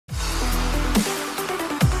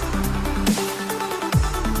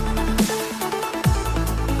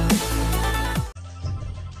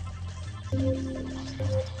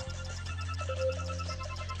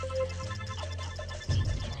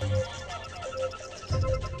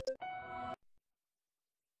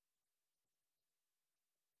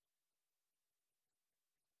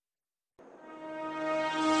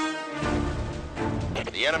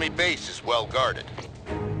The enemy base is well guarded.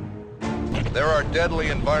 There are deadly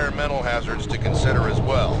environmental hazards to consider as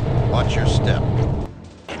well. Watch your step.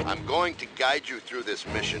 I'm going to guide you through this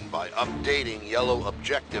mission by updating yellow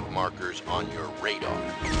objective markers on your radar.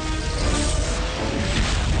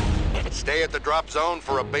 Stay at the drop zone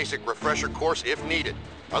for a basic refresher course if needed.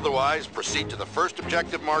 Otherwise, proceed to the first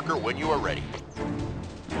objective marker when you are ready.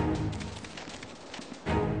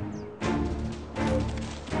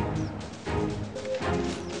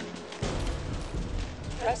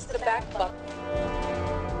 Press the back button.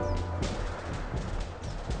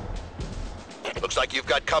 Looks like you've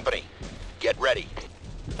got company. Get ready.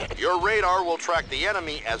 Your radar will track the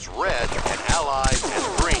enemy as red and allies as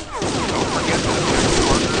green. Don't forget that objective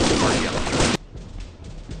markers are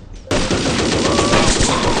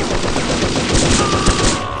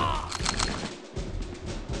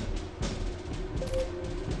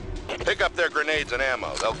yellow. Pick up their grenades and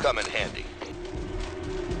ammo. They'll come in handy.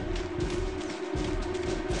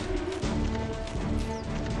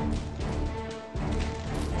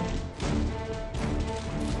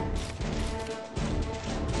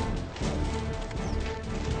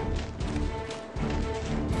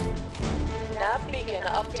 Nav beacon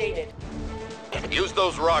updated. Use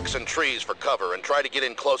those rocks and trees for cover and try to get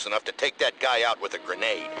in close enough to take that guy out with a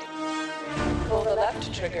grenade. Pull the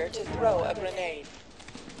left trigger to throw a grenade.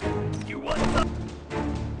 You want some?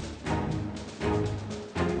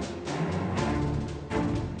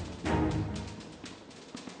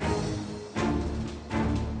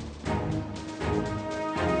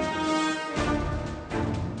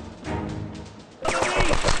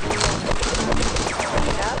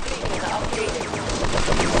 Nav beacon updated.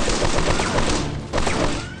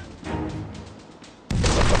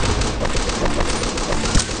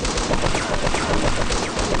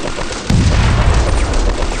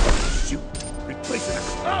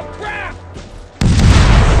 Oh, crap!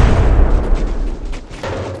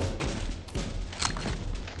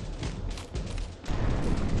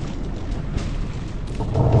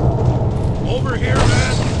 Over here,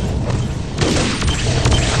 man!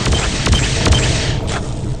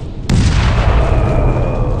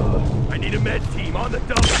 I need a med team on the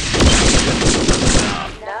dump.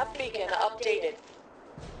 Nav beacon updated.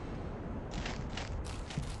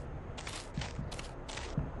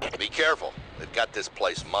 Be careful. They've got this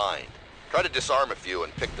place mined. Try to disarm a few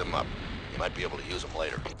and pick them up. You might be able to use them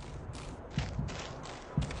later.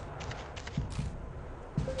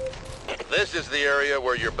 This is the area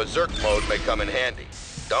where your berserk mode may come in handy.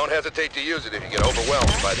 Don't hesitate to use it if you get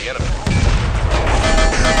overwhelmed by the enemy.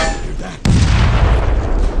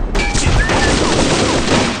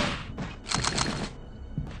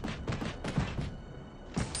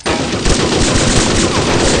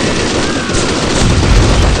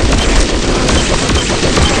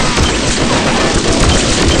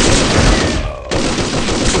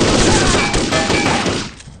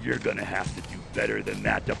 You're gonna have to do better than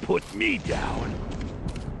that to put me down.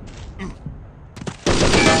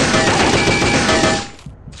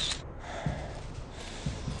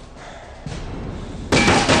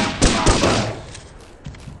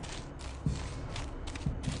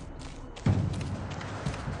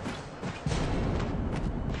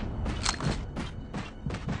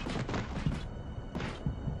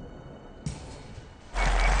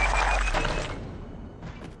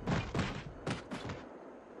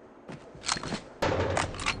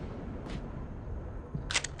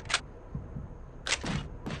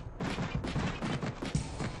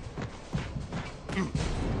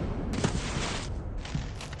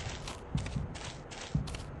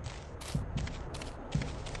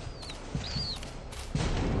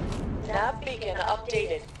 Nav beacon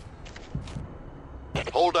updated.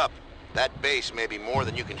 Hold up. That base may be more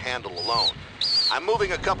than you can handle alone. I'm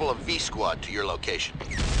moving a couple of V-Squad to your location.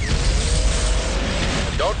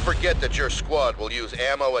 Don't forget that your squad will use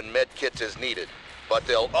ammo and med kits as needed, but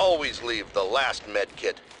they'll always leave the last med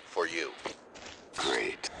kit for you.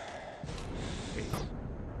 Great.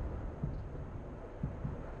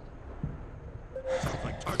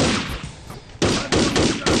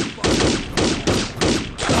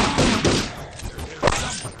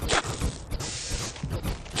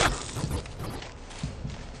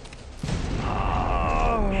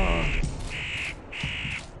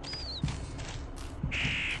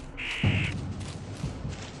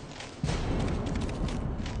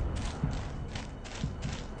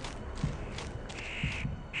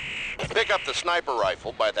 Pick up the sniper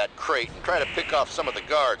rifle by that crate and try to pick off some of the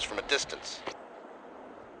guards from a distance.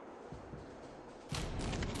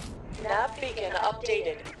 Nav beacon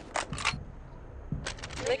updated.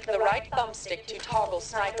 Click the right thumbstick to toggle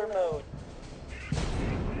sniper mode.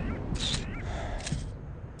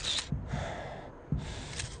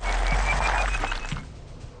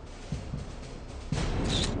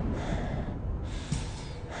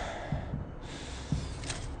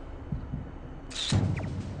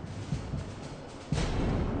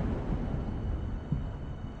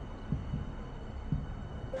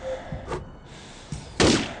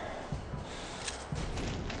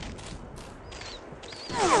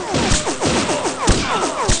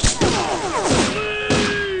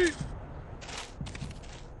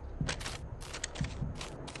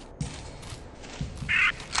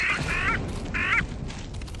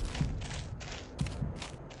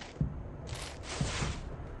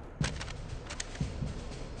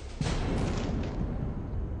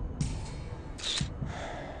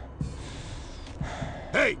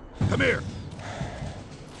 come here.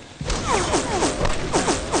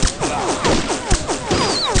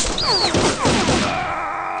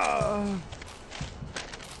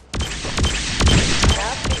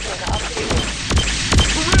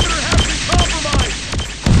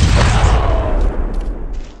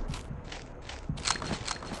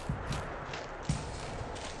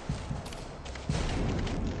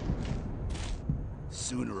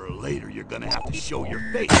 Sooner or later, you're gonna have to show your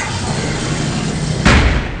face.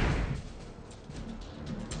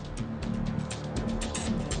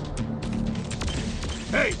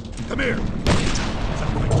 Hey, come here.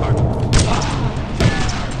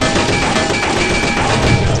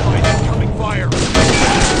 Incoming fire.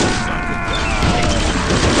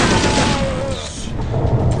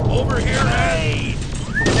 Over here, hey!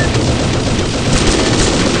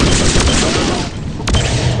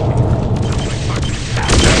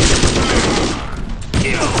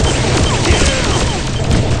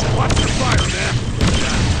 Watch your fire, man!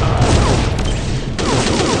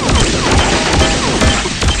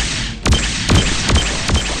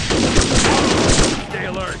 Stay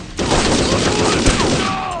alert!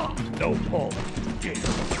 No pulse.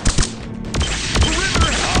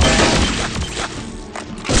 Perimeter help!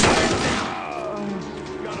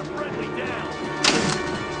 Got a friendly down!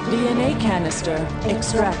 DNA canister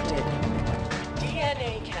extracted.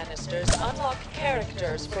 DNA canisters unlock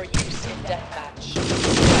characters for use in deathmatch.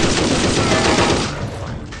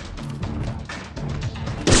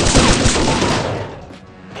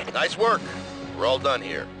 Nice work. We're all done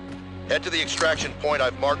here. Head to the extraction point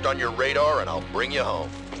I've marked on your radar and I'll bring you home.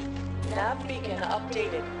 Nav beacon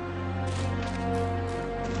updated.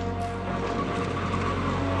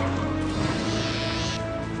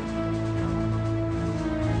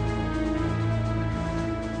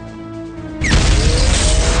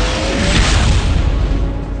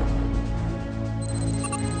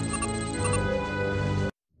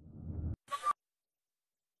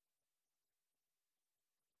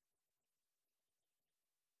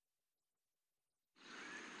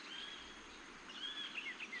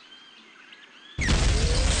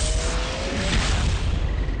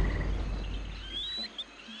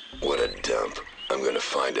 What a dump. I'm gonna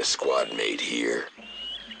find a squad mate here.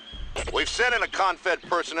 We've sent in a Confed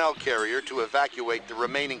personnel carrier to evacuate the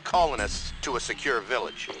remaining colonists to a secure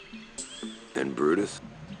village. And Brutus?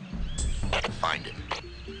 Find him.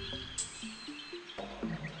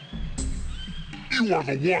 You are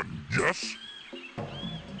the one, yes?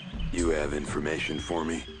 You have information for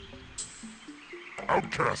me?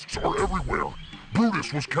 Outcasts are everywhere.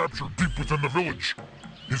 Brutus was captured deep within the village.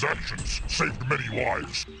 His actions saved many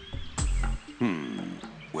lives.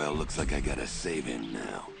 Well, looks like I gotta save him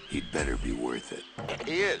now. He'd better be worth it.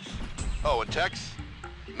 He is. Oh, and Tex,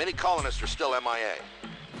 many colonists are still MIA.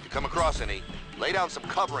 If you come across any, lay down some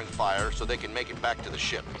covering fire so they can make it back to the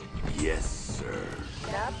ship. Yes, sir.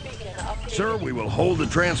 Nav beacon updated. Sir, we will hold the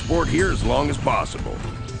transport here as long as possible.